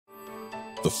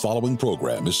The following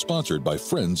program is sponsored by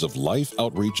Friends of Life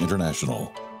Outreach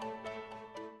International.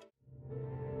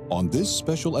 On this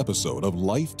special episode of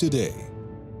Life Today.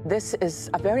 This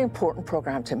is a very important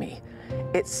program to me.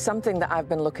 It's something that I've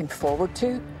been looking forward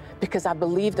to because I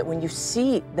believe that when you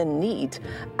see the need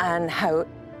and how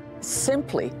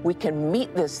simply we can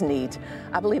meet this need,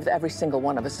 I believe that every single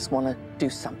one of us is going to do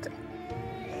something.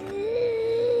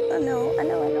 I know.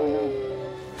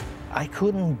 I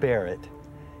couldn't bear it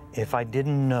if I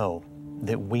didn't know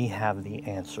that we have the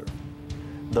answer.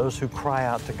 Those who cry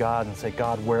out to God and say,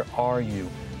 God, where are you?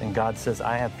 And God says,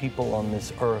 I have people on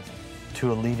this earth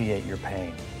to alleviate your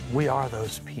pain. We are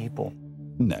those people.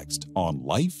 Next on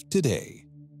Life Today.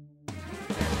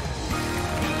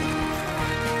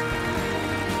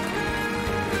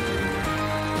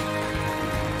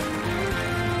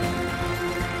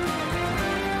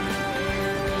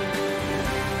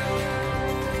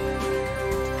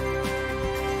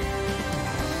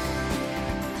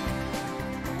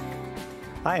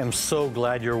 I am so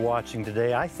glad you're watching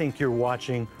today. I think you're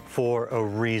watching for a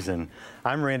reason.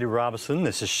 I'm Randy Robison,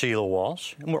 this is Sheila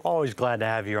Walsh, and we're always glad to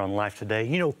have you on Life Today.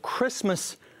 You know,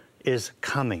 Christmas is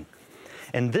coming,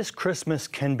 and this Christmas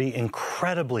can be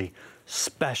incredibly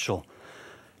special.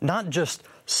 Not just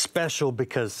special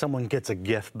because someone gets a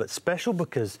gift, but special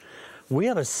because we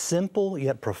have a simple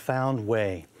yet profound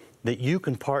way that you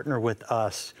can partner with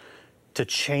us to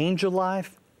change a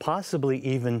life, possibly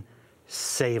even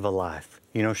save a life.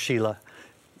 You know, Sheila,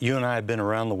 you and I have been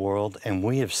around the world and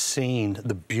we have seen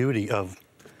the beauty of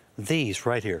these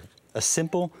right here. A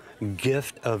simple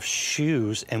gift of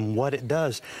shoes and what it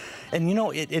does. And you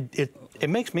know, it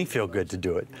makes me feel good to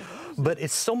do it. But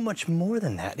it's so much more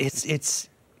than that. It's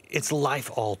life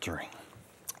altering.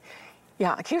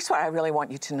 Yeah, here's what I really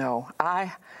want you to know.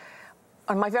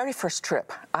 On my very first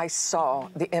trip, I saw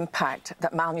the impact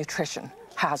that malnutrition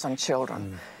has on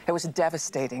children. It was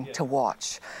devastating to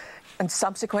watch. And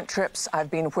subsequent trips, I've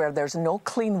been where there's no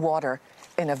clean water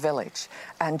in a village,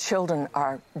 and children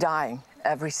are dying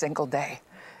every single day.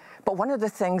 But one of the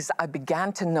things I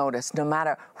began to notice, no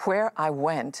matter where I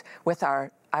went with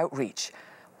our outreach,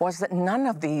 was that none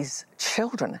of these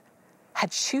children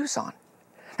had shoes on.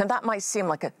 Now, that might seem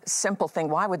like a simple thing.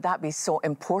 Why would that be so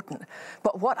important?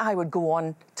 But what I would go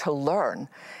on to learn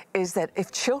is that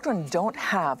if children don't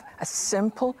have a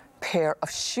simple pair of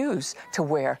shoes to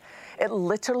wear, it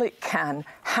literally can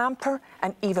hamper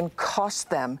and even cost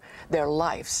them their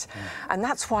lives. And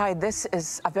that's why this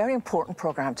is a very important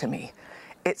program to me.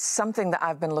 It's something that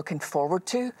I've been looking forward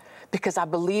to because I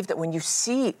believe that when you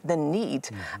see the need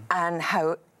and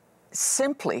how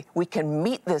simply we can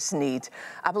meet this need,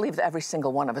 I believe that every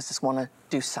single one of us is going to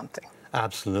do something.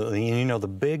 Absolutely. And you know, the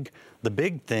big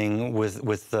thing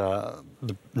with the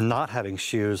not having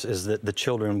shoes is that the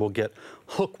children will get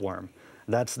hookworm.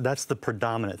 That's the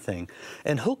predominant thing.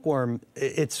 And hookworm,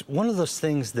 it's one of those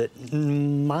things that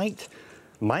might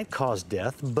cause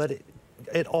death, but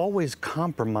it always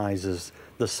compromises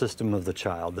the system of the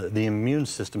child, the immune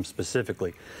system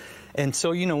specifically. And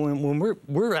so, you know, when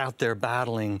we're out there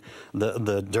battling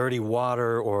the dirty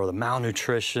water or the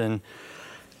malnutrition,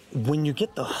 when you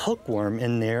get the hookworm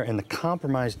in there and the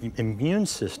compromised immune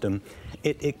system,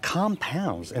 it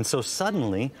compounds. And so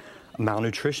suddenly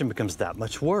malnutrition becomes that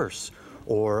much worse,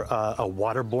 or a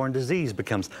waterborne disease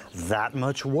becomes that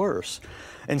much worse.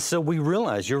 And so we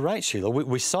realized, you're right, Sheila,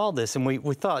 we saw this and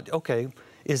we thought, okay,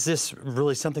 is this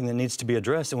really something that needs to be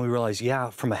addressed? And we realized, yeah,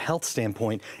 from a health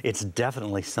standpoint, it's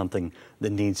definitely something that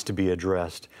needs to be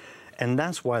addressed. And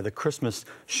that's why the Christmas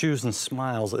Shoes and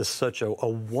Smiles is such a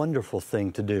wonderful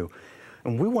thing to do.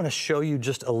 And we want to show you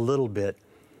just a little bit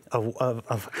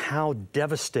of how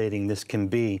devastating this can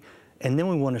be. And then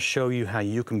we want to show you how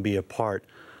you can be a part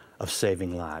of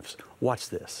saving lives. Watch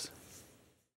this.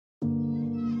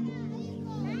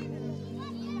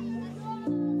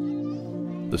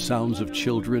 The sounds of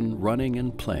children running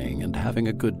and playing and having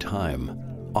a good time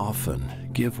often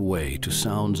give way to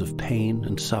sounds of pain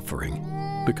and suffering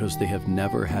because they have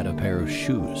never had a pair of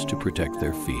shoes to protect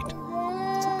their feet.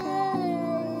 It's okay.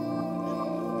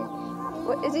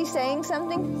 What, is he saying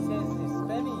something? He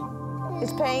says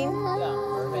it's It's pain. pain?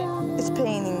 Yeah, pain. It's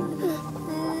paining.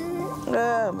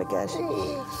 Oh my gosh.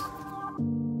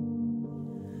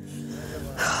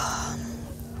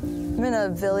 I'm in a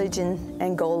village in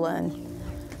Angola and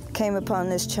came upon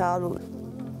this child.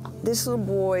 This little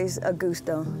boy's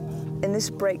Augusto, and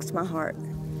this breaks my heart.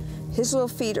 His little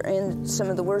feet are in some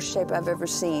of the worst shape I've ever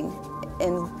seen,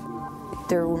 and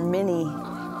there were many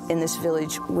in this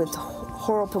village with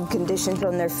horrible conditions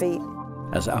on their feet.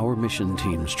 As our mission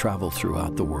teams travel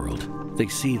throughout the world, they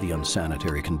see the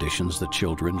unsanitary conditions that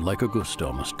children like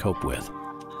Augusto must cope with.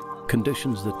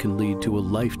 conditions that can lead to a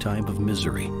lifetime of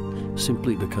misery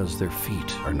simply because their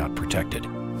feet are not protected.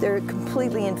 They're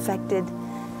completely infected.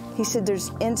 He said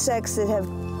there's insects that have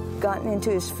gotten into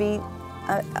his feet.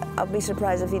 I'll be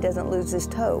surprised if he doesn't lose his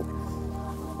toe.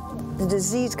 The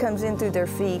disease comes in through their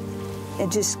feet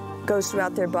and just goes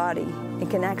throughout their body and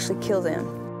can actually kill them.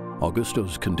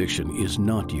 Augusto's condition is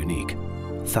not unique.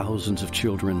 Thousands of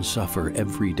children suffer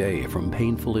every day from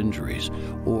painful injuries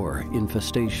or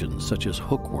infestations such as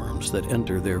hookworms that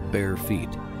enter their bare feet.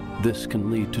 This can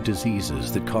lead to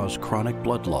diseases that cause chronic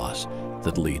blood loss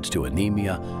that leads to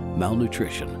anemia,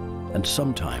 malnutrition, and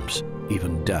sometimes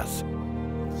even death.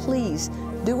 Please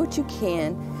do what you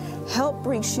can. Help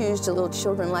bring shoes to little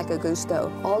children like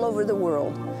Augusto all over the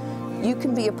world. You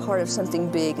can be a part of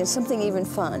something big and something even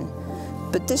fun.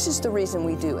 But this is the reason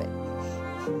we do it.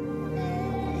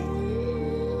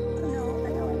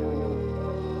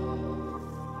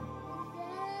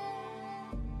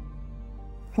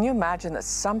 Can you imagine that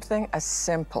something as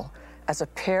simple as a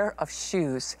pair of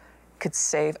shoes could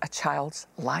save a child's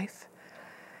life?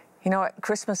 You know,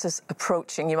 Christmas is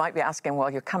approaching. You might be asking, well,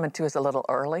 you're coming to us a little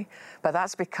early, but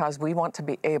that's because we want to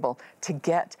be able to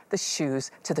get the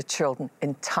shoes to the children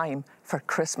in time for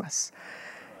Christmas.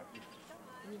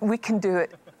 We can do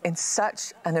it in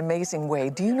such an amazing way.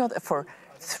 Do you know that for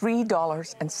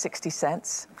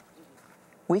 $3.60,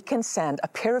 we can send a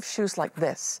pair of shoes like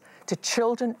this to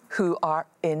children who are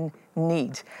in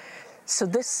need? So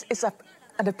this is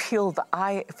an appeal that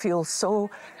I feel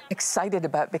so excited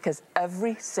about, because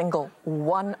every single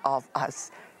one of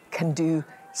us can do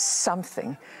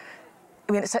something.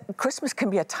 I mean, Christmas can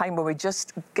be a time where we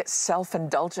just get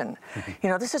self-indulgent. You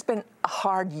know, this has been a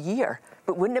hard year,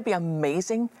 but wouldn't it be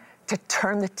amazing to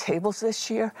turn the tables this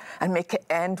year and make it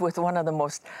end with one of the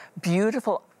most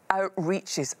beautiful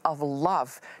outreaches of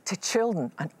love to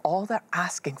children, and all they're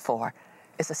asking for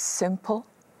is a simple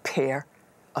pair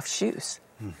of shoes.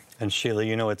 And Sheila,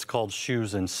 you know, it's called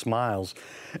Shoes and Smiles.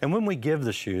 And when we give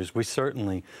the shoes, we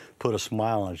certainly put a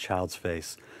smile on a child's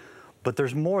face. But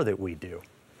there's more that we do.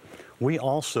 We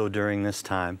also, during this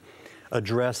time,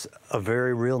 address a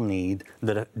very real need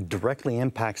that directly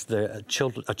impacts a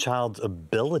child's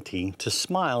ability to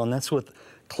smile, and that's with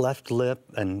cleft lip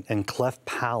and cleft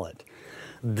palate.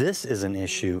 This is an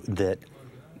issue that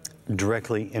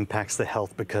directly impacts the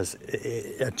health, because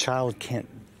a child can't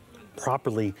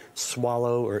properly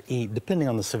swallow or eat, depending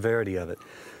on the severity of it.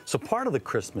 So part of the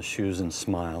Christmas Shoes and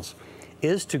Smiles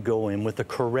is to go in with a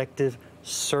corrective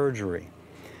surgery.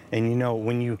 And you know,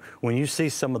 when you see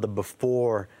some of the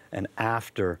before and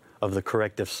after of the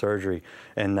corrective surgery,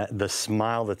 and the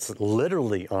smile that's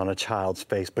literally on a child's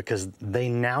face because they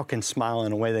now can smile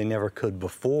in a way they never could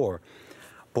before,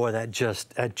 boy, that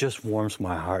just warms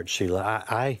my heart,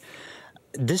 Sheila.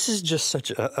 This is just such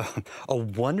a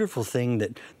wonderful thing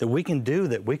that we can do,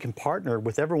 that we can partner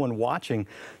with everyone watching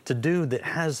to do, that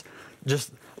has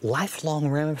just lifelong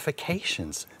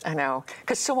ramifications. I know,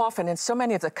 because so often in so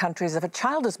many of the countries, if a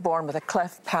child is born with a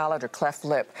cleft palate or cleft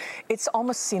lip, it's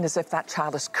almost seen as if that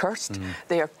child is cursed.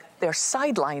 They're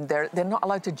sidelined, they're not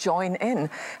allowed to join in.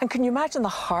 And can you imagine the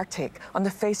heartache on the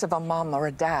face of a mom or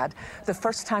a dad the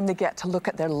first time they get to look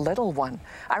at their little one?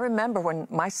 I remember when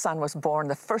my son was born,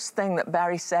 the first thing that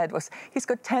Barry said was, he's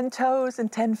got 10 toes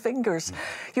and 10 fingers.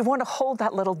 You want to hold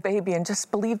that little baby and just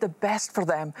believe the best for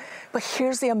them. But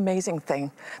here's the amazing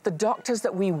thing. The doctors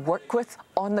that we work with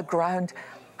on the ground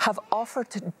have offered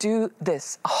to do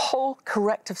this, a whole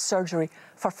corrective surgery,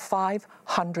 for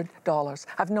 $500.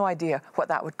 I have no idea what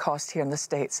that would cost here in the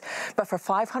States. But for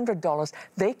 $500,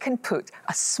 they can put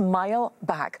a smile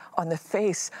back on the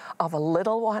face of a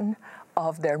little one,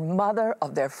 of their mother,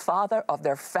 of their father, of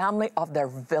their family, of their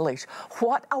village.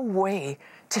 What a way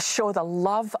to show the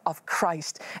love of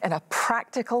Christ in a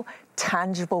practical,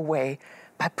 tangible way,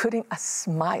 by putting a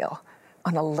smile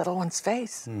on a little one's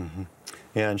face.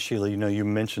 Yeah, and Sheila, you know, you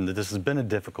mentioned that this has been a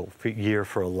difficult year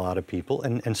for a lot of people,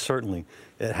 and certainly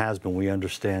it has been. We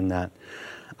understand that.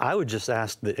 I would just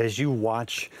ask that as you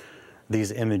watch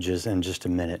these images in just a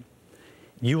minute,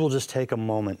 you will just take a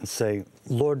moment and say,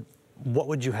 Lord, what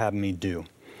would you have me do?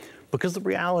 Because the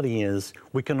reality is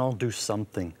we can all do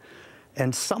something.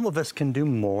 And some of us can do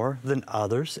more than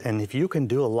others. And if you can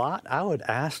do a lot, I would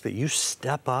ask that you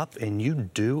step up and you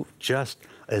do just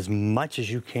as much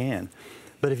as you can.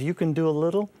 But if you can do a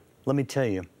little, let me tell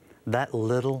you, that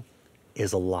little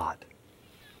is a lot.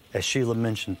 As Sheila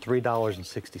mentioned,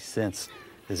 $3.60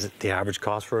 is the average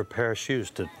cost for a pair of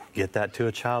shoes to get that to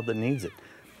a child that needs it.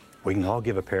 We can all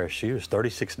give a pair of shoes.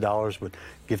 $36 would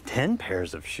give 10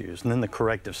 pairs of shoes. And then the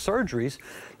corrective surgeries,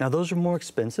 now those are more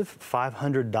expensive,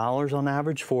 $500 on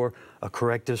average for a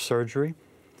corrective surgery.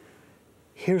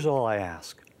 Here's all I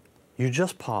ask. You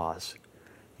just pause.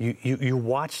 You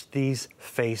watch these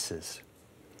faces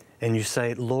and you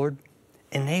say, Lord,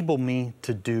 enable me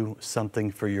to do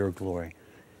something for your glory.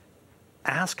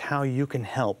 Ask how you can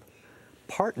help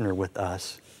partner with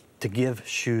us to give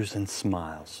shoes and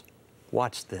smiles.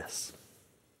 Watch this.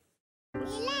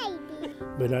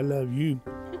 But I love you.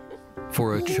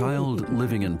 For a child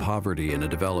living in poverty in a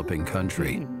developing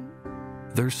country,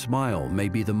 their smile may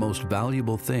be the most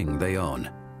valuable thing they own.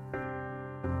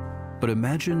 But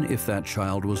imagine if that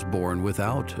child was born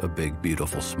without a big,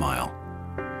 beautiful smile.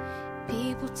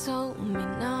 People told me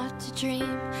not to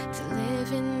dream, to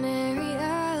live in their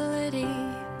reality,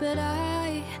 but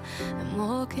I am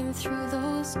walking through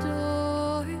those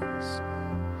doors,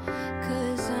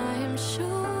 'cause I am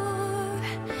sure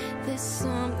there's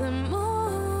something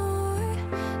more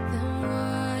than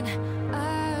what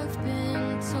I've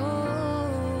been told.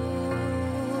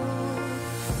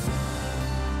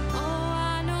 Oh,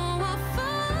 I know I'll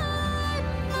find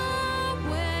my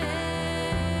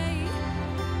way.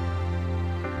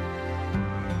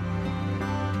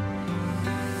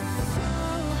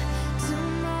 Oh,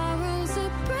 tomorrow's a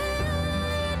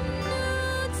brand new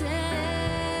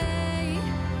day,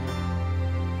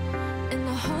 and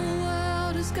the whole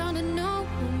world is gonna know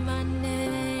my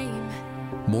name.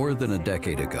 More than a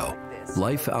decade ago,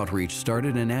 Life Outreach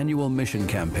started an annual mission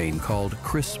campaign called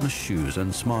Christmas Shoes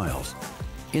and Smiles.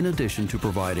 In addition to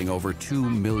providing over 2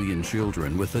 million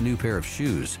children with a new pair of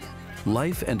shoes,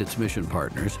 Life and its mission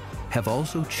partners have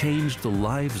also changed the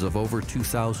lives of over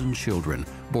 2,000 children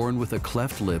born with a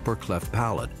cleft lip or cleft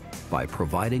palate by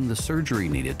providing the surgery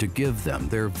needed to give them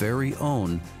their very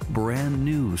own brand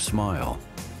new smile.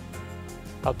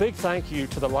 A big thank you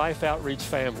to the Life Outreach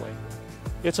family.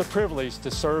 It's a privilege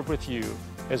to serve with you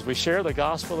as we share the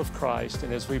gospel of Christ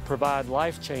and as we provide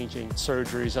life-changing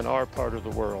surgeries in our part of the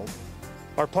world.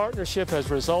 Our partnership has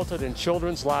resulted in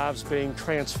children's lives being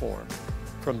transformed,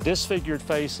 from disfigured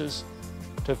faces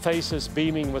to faces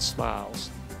beaming with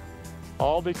smiles,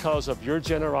 all because of your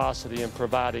generosity in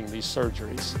providing these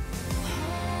surgeries.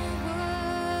 The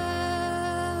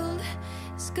world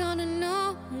is gonna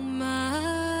know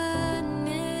my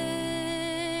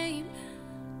name.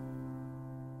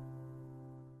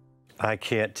 I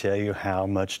can't tell you how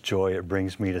much joy it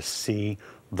brings me to see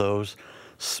those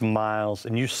smiles.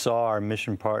 And you saw our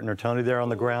mission partner, Tony, there on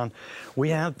the ground. We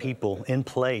have people in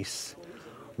place.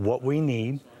 What we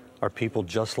need are people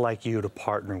just like you to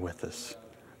partner with us.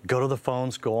 Go to the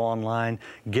phones, go online,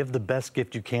 give the best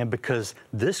gift you can, because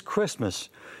this Christmas,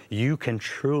 you can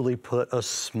truly put a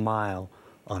smile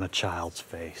on a child's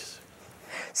face.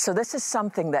 So this is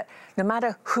something that no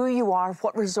matter who you are,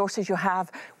 what resources you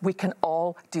have, we can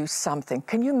all do something.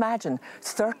 Can you imagine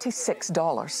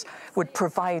 $36 would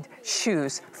provide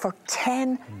shoes for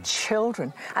 10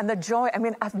 children? And the joy, I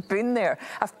mean, I've been there.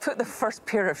 I've put the first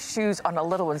pair of shoes on a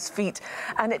little one's feet,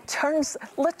 and it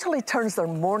literally turns their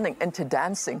morning into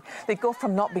dancing. They go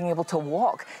from not being able to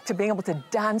walk to being able to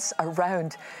dance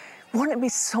around. Wouldn't it be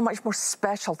so much more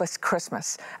special this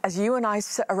Christmas as you and I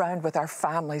sit around with our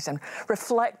families and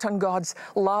reflect on God's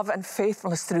love and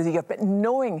faithfulness through the year, but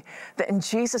knowing that in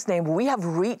Jesus' name we have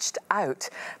reached out,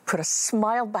 put a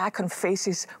smile back on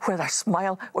faces where their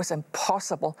smile was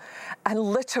impossible, and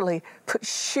literally put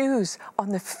shoes on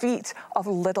the feet of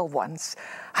little ones.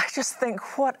 I just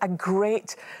think what a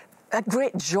great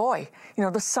joy. You know,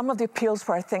 there's some of the appeals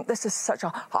where I think this is such a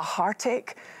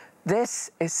heartache. This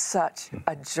is such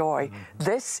a joy.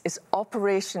 This is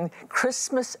Operation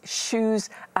Christmas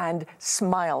Shoes and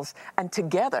Smiles. And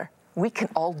together, we can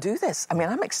all do this. I mean,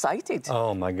 I'm excited.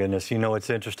 Oh, my goodness. You know,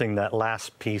 it's interesting. That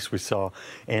last piece we saw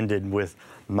ended with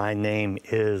 "My name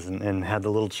is," and had the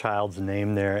little child's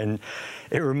name there. And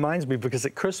it reminds me, because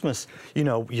at Christmas, you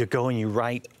know, you go and you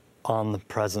write on the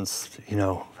presents, you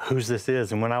know, whose this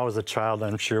is. And when I was a child,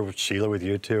 I'm sure with Sheila, with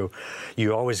you too,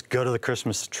 you always go to the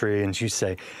Christmas tree and you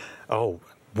say, oh,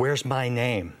 where's my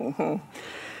name?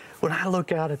 When I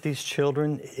look out at these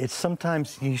children, it's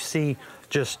sometimes you see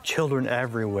just children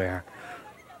everywhere,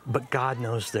 but God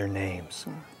knows their names,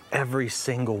 every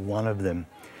single one of them.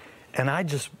 And I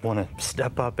just want to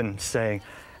step up and say,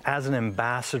 as an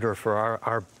ambassador for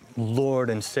our Lord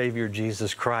and Savior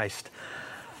Jesus Christ,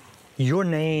 your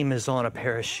name is on a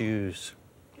pair of shoes.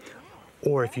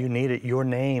 Or if you need it, your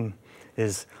name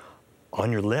is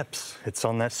on your lips. It's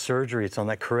on that surgery. It's on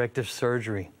that corrective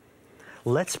surgery.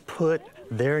 Let's put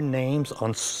their names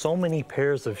on so many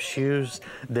pairs of shoes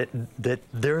that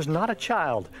there's not a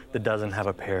child that doesn't have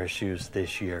a pair of shoes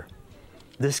this year.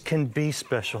 This can be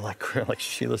special, like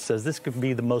Sheila says. This could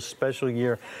be the most special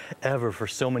year ever for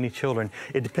so many children.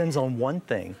 It depends on one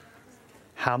thing: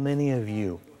 how many of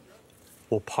you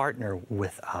will partner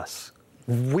with us?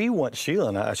 We want Sheila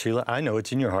and I, Sheila, I know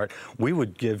it's in your heart, we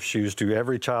would give shoes to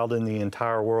every child in the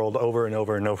entire world over and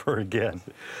over and over again.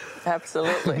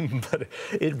 Absolutely. But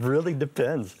it really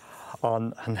depends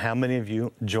on how many of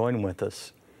you join with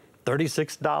us.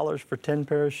 $36 for 10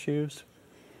 pairs of shoes,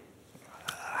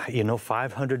 you know,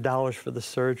 $500 for the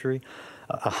surgery,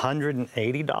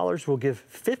 $180 will give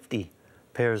 50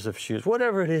 pairs of shoes.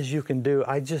 Whatever it is you can do,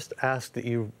 I just ask that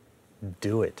you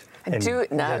do it. And do it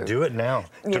now. Yeah, do it now.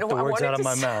 You Took know the what words I out of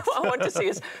wanted my to mouth. What I want to say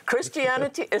is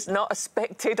Christianity is not a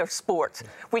spectator sport.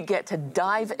 We get to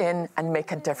dive in and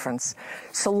make a difference.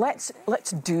 So let's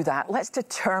do that. Let's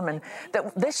determine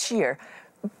that this year,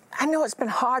 I know it's been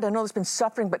hard, I know there's been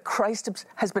suffering, but Christ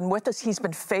has been with us. He's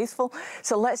been faithful.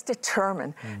 So let's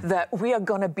determine that we are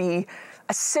going to be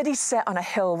a city set on a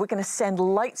hill. We're going to send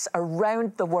lights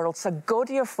around the world. So go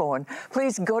to your phone.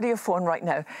 Please go to your phone right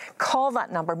now. Call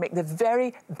that number. Make the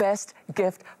very best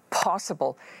gift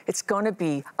possible. It's going to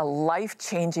be a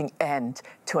life-changing end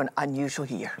to an unusual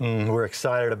year. We're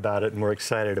excited about it, and we're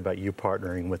excited about you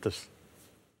partnering with us.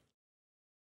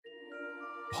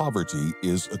 Poverty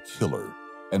is a killer,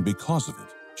 and because of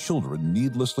it, children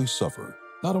needlessly suffer,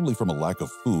 not only from a lack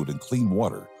of food and clean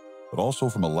water, but also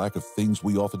from a lack of things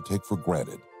we often take for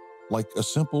granted, like a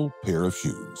simple pair of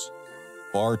shoes.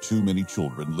 Far too many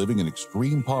children living in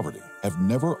extreme poverty have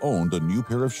never owned a new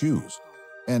pair of shoes.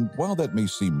 And while that may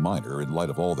seem minor in light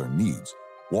of all their needs,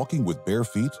 walking with bare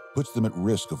feet puts them at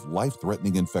risk of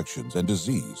life-threatening infections and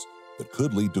disease that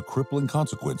could lead to crippling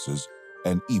consequences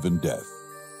and even death.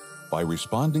 By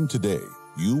responding today,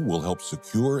 you will help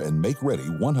secure and make ready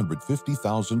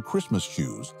 150,000 Christmas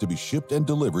shoes to be shipped and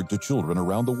delivered to children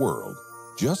around the world,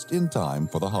 just in time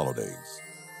for the holidays.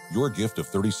 Your gift of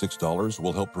 $36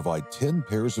 will help provide 10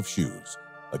 pairs of shoes.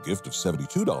 A gift of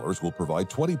 $72 will provide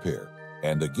 20 pairs,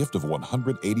 and a gift of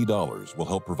 $180 will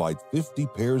help provide 50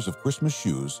 pairs of Christmas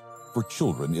shoes for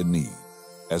children in need.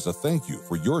 As a thank you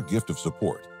for your gift of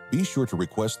support, be sure to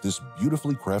request this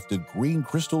beautifully crafted green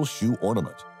crystal shoe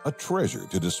ornament, a treasure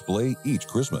to display each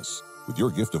Christmas. With your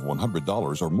gift of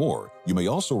 $100 or more, you may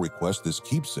also request this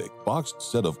keepsake boxed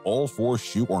set of all 4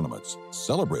 shoe ornaments,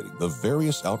 celebrating the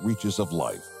various outreaches of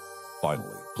life.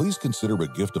 Finally, please consider a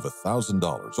gift of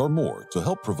 $1,000 or more to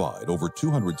help provide over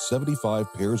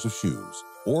 275 pairs of shoes,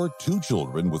 or 2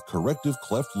 children with corrective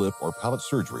cleft lip or palate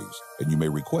surgeries, and you may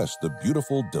request the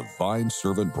beautiful Divine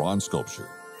Servant bronze sculpture.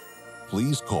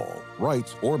 Please call,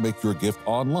 write, or make your gift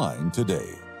online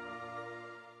today.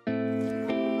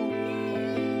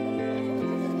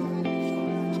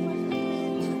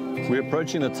 We're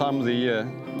approaching the time of the year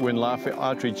when Life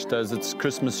Outreach does its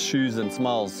Christmas Shoes and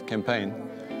Smiles campaign.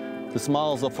 The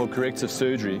smiles are for corrective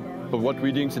surgery, but what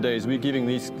we're doing today is we're giving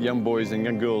these young boys and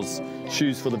young girls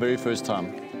shoes for the very first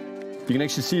time. You can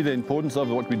actually see the importance of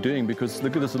what we're doing, because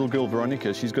look at this little girl,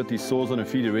 Veronica. She's got these sores on her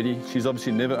feet already. She's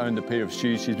obviously never owned a pair of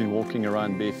shoes. She's been walking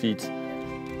around bare feet.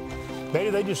 Maybe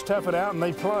they just tough it out and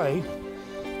they play.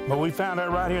 But we found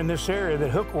out right here in this area that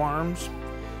hookworms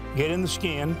get in the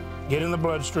skin, get in the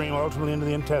bloodstream, ultimately into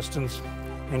the intestines,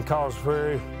 and cause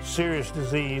very serious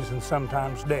disease and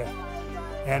sometimes death.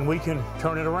 And we can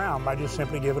turn it around by just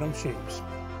simply giving them shoes.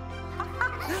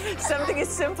 Something as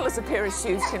simple as a pair of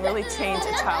shoes can really change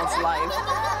a child's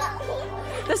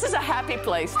life. This is a happy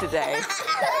place today.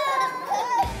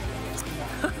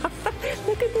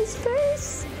 Look at this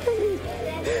face.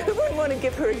 Who wouldn't want to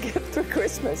give her a gift for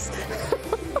Christmas?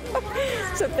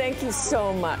 So thank you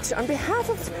so much. On behalf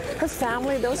of her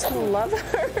family, those who love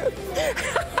her,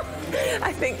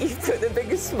 I think you've put the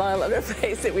biggest smile on her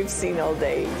face that we've seen all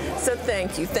day. So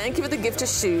thank you. Thank you for the gift of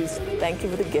shoes. Thank you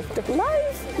for the gift of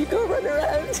life. You go run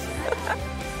around.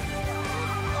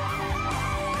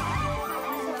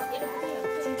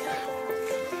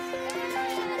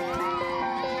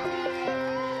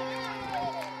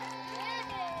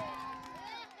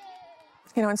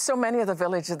 You know, in so many of the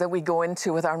villages that we go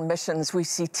into with our missions, we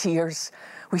see tears,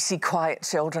 we see quiet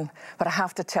children. But I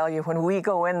have to tell you, when we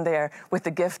go in there with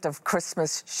the gift of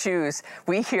Christmas shoes,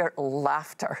 we hear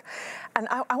laughter. And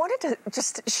I wanted to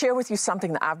just share with you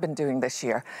something that I've been doing this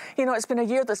year. You know, it's been a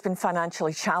year that's been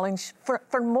financially challenged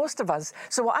for most of us.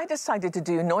 So what I decided to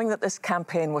do, knowing that this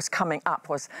campaign was coming up,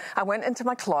 was I went into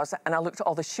my closet and I looked at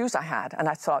all the shoes I had. And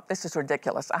I thought, this is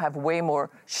ridiculous. I have way more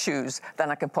shoes than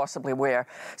I can possibly wear.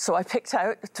 So I picked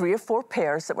out 3 or 4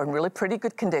 pairs that were in really pretty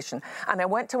good condition. And I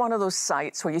went to one of those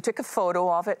sites where you took a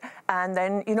photo of it and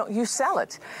then, you know, you sell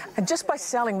it. And just by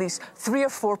selling these 3 or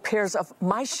 4 pairs of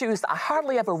my shoes that I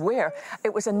hardly ever wear,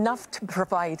 it was enough to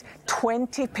provide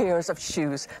 20 pairs of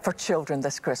shoes for children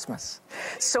this Christmas.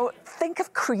 So think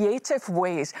of creative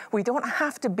ways. We don't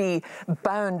have to be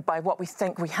bound by what we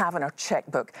think we have in our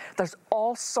checkbook. There's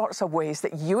all sorts of ways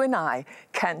that you and I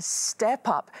can step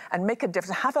up and make a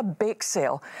difference, have a bake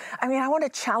sale. I mean, I want to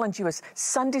challenge you as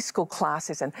Sunday school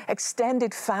classes and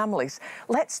extended families.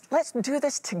 Let's do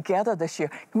this together this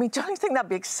year. I mean, don't you think that'd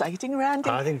be exciting,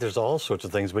 Randy? I think there's all sorts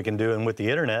of things we can do, and with the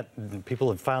internet, people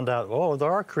have found out, oh,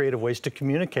 there are creative ways to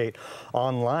communicate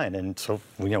online, and so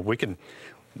we can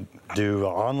do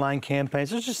online campaigns.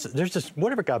 There's just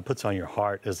whatever God puts on your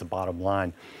heart is the bottom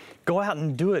line. Go out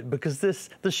and do it, because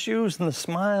the shoes and the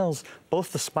smiles,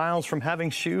 both the smiles from having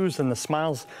shoes and the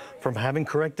smiles from having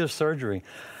corrective surgery,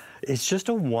 it's just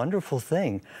a wonderful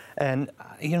thing. And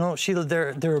Sheila,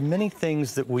 there are many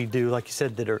things that we do, like you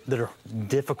said, that are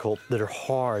difficult, that are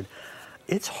hard.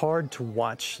 It's hard to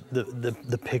watch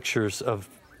the pictures of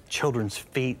children's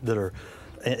feet that are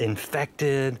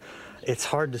infected. It's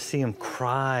hard to see them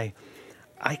cry.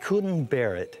 I couldn't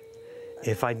bear it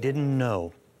if I didn't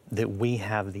know that we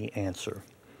have the answer,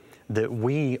 that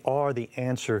we are the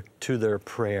answer to their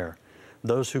prayer.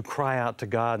 Those who cry out to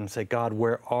God and say, God,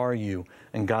 where are you?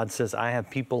 And God says, I have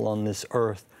people on this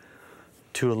earth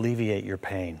to alleviate your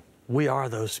pain. We are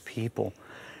those people.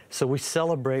 So we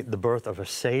celebrate the birth of a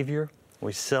Savior.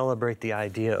 We celebrate the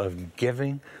idea of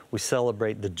giving. We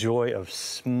celebrate the joy of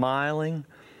smiling.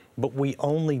 But we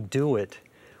only do it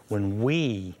when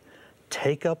we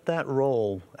take up that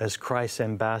role as Christ's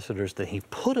ambassadors that He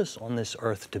put us on this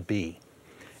earth to be,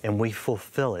 and we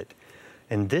fulfill it.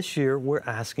 And this year, we're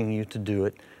asking you to do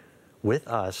it with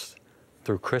us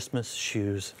through Christmas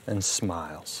shoes and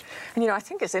smiles. And I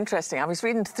think it's interesting. I was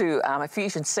reading through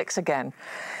Ephesians 6 again,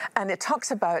 and it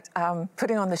talks about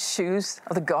putting on the shoes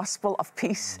of the gospel of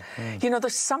peace. Mm-hmm.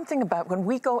 There's something about when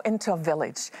we go into a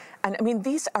village, and I mean,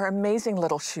 these are amazing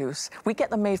little shoes. We get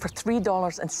them made for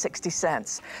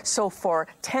 $3.60. So for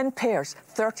 10 pairs,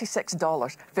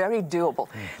 $36, very doable.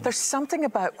 Mm-hmm. There's something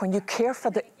about when you care for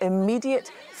the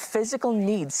immediate physical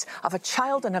needs of a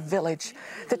child in a village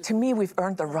that, to me, we've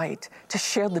earned the right to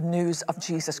share the news of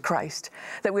Jesus Christ,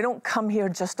 that we don't come here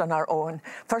just on our own.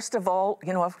 First of all,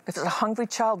 if there's a hungry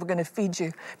child, we're going to feed you.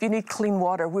 If you need clean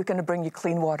water, we're going to bring you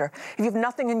clean water. If you have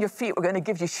nothing in your feet, we're going to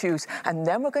give you shoes. And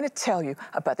then we're going to tell you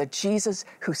about the Jesus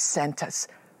who sent us.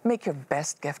 Make your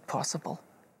best gift possible.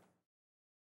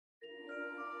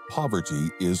 Poverty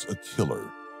is a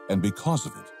killer, and because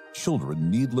of it,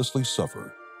 children needlessly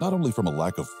suffer, not only from a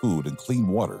lack of food and clean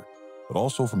water, but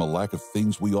also from a lack of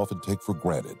things we often take for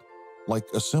granted, like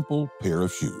a simple pair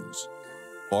of shoes.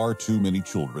 Far too many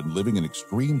children living in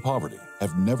extreme poverty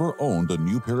have never owned a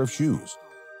new pair of shoes.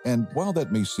 And while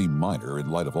that may seem minor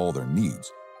in light of all their needs,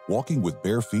 walking with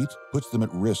bare feet puts them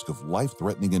at risk of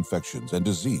life-threatening infections and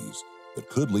disease that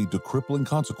could lead to crippling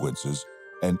consequences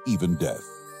and even death.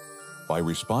 By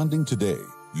responding today,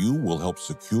 you will help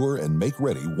secure and make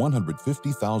ready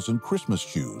 150,000 Christmas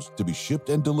shoes to be shipped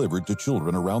and delivered to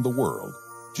children around the world,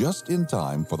 just in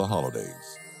time for the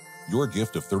holidays. Your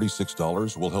gift of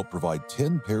 $36 will help provide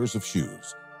 10 pairs of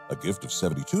shoes. A gift of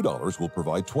 $72 will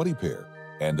provide 20 pairs.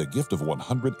 And a gift of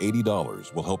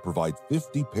 $180 will help provide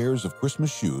 50 pairs of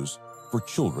Christmas shoes for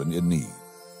children in need.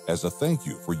 As a thank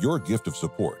you for your gift of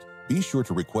support, be sure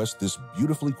to request this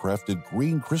beautifully crafted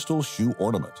green crystal shoe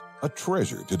ornament, a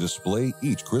treasure to display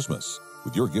each Christmas.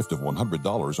 With your gift of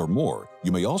 $100 or more,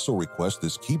 you may also request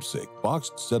this keepsake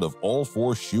boxed set of all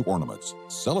 4 shoe ornaments,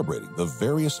 celebrating the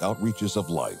various outreaches of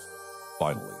life.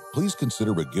 Finally, please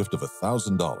consider a gift of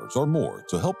 $1,000 or more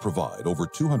to help provide over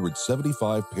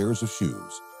 275 pairs of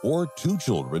shoes, or 2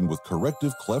 children with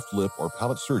corrective cleft lip or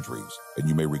palate surgeries, and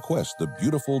you may request the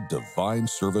beautiful Divine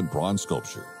Servant bronze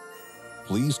sculpture.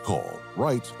 Please call,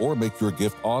 write, or make your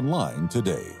gift online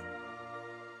today.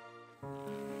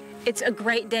 It's a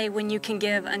great day when you can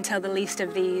give until the least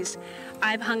of these.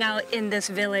 I've hung out in this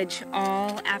village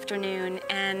all afternoon,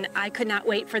 and I could not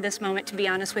wait for this moment, to be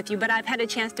honest with you, but I've had a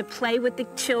chance to play with the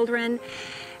children.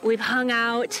 We've hung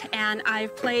out, and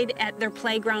I've played at their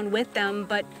playground with them,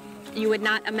 but you would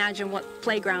not imagine what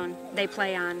playground they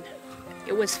play on.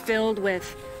 It was filled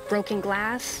with broken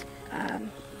glass,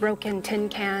 broken tin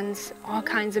cans, all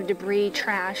kinds of debris,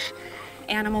 trash,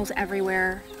 animals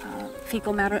everywhere,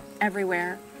 fecal matter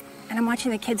everywhere. And I'm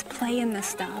watching the kids play in this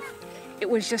stuff. It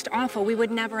was just awful. We would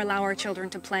never allow our children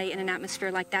to play in an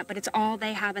atmosphere like that, but it's all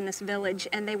they have in this village,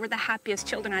 and they were the happiest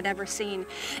children I'd ever seen.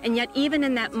 And yet, even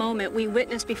in that moment, we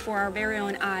witnessed before our very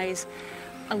own eyes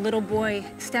a little boy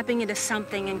stepping into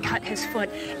something and cut his foot.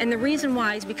 And the reason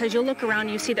why is because you'll look around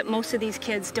and you see that most of these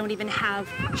kids don't even have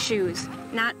shoes.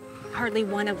 Not hardly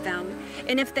one of them.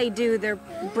 And if they do, they're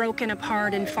broken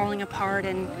apart and falling apart,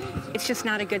 and it's just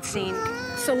not a good scene.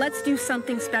 So let's do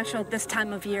something special this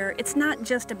time of year. It's not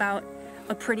just about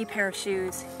a pretty pair of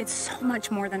shoes. It's so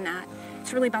much more than that.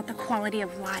 It's really about the quality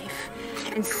of life.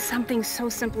 And something so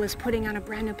simple as putting on a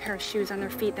brand new pair of shoes on their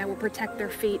feet that will protect their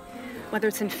feet, whether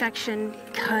it's infection,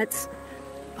 cuts,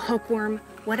 hookworm,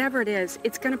 whatever it is,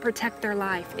 it's going to protect their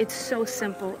life. It's so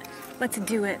simple. Let's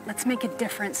do it. Let's make a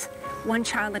difference, one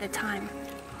child at a time.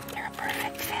 They're a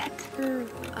perfect fit.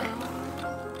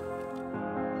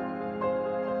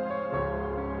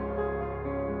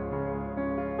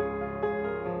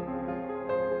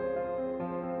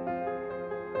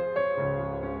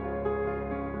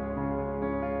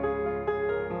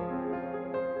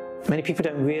 Many people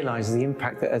don't realise the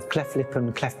impact that a cleft lip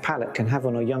and cleft palate can have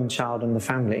on a young child and the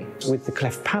family. With the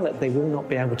cleft palate, they will not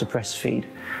be able to breastfeed,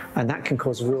 and that can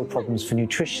cause real problems for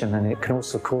nutrition, and it can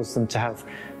also cause them to have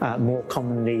more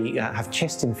commonly have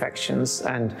chest infections,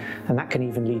 and that can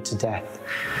even lead to death.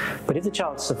 But if the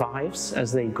child survives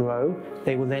as they grow,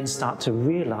 they will then start to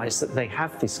realise that they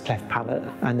have this cleft palate,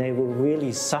 and they will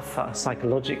really suffer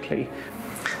psychologically.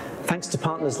 Thanks to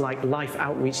partners like Life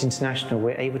Outreach International,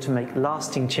 we're able to make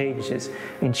lasting changes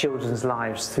in children's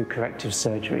lives through corrective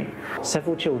surgery.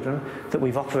 Several children that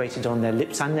we've operated on their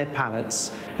lips and their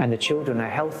palates, and the children are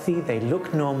healthy, they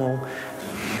look normal.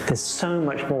 There's so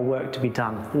much more work to be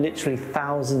done, literally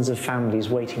thousands of families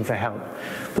waiting for help,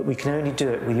 but we can only do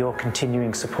it with your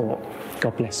continuing support.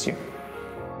 God bless you.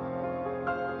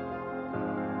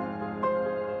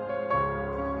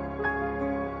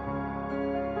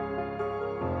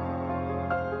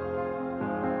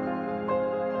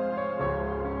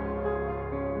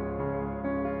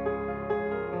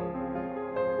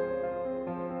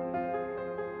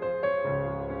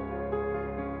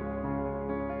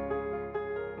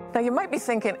 Now, you might be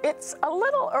thinking, it's a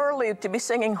little early to be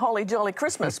singing Holly Jolly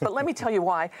Christmas, but let me tell you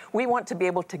why. We want to be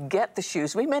able to get the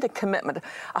shoes. We made a commitment,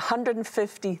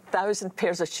 150,000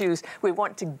 pairs of shoes. We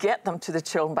want to get them to the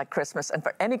children by Christmas. And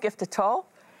for any gift at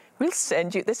all, we'll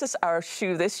send you, this is our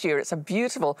shoe this year. It's a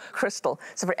beautiful crystal.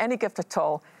 So for any gift at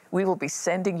all, we will be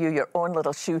sending you your own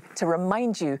little shoe to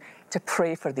remind you to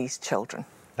pray for these children.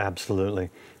 Absolutely.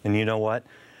 And you know what?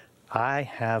 I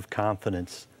have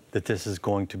confidence that this is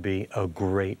going to be a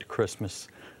great Christmas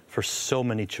for so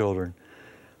many children,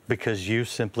 because you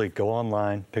simply go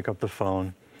online, pick up the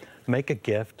phone, make a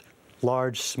gift,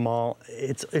 large, small,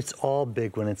 it's all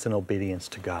big when it's in obedience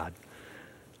to God.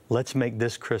 Let's make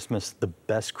this Christmas the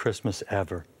best Christmas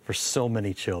ever for so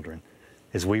many children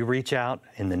as we reach out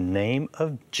in the name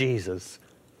of Jesus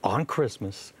on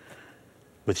Christmas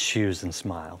with shoes and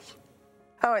smiles.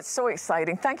 Oh, it's so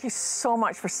exciting. Thank you so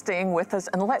much for staying with us,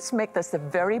 and let's make this the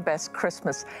very best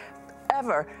Christmas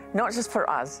ever, not just for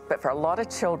us, but for a lot of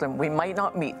children we might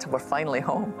not meet till we're finally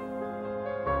home.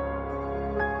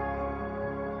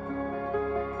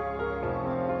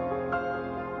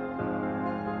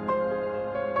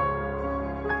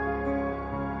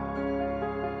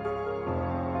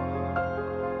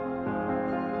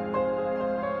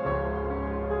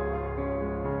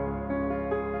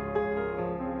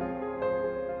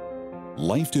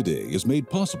 Life Today is made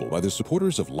possible by the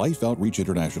supporters of Life Outreach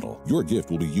International. Your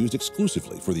gift will be used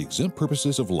exclusively for the exempt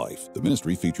purposes of life. The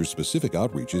ministry features specific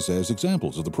outreaches as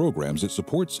examples of the programs it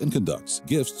supports and conducts.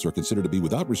 Gifts are considered to be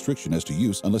without restriction as to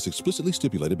use unless explicitly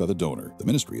stipulated by the donor. The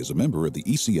ministry is a member of the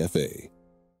ECFA.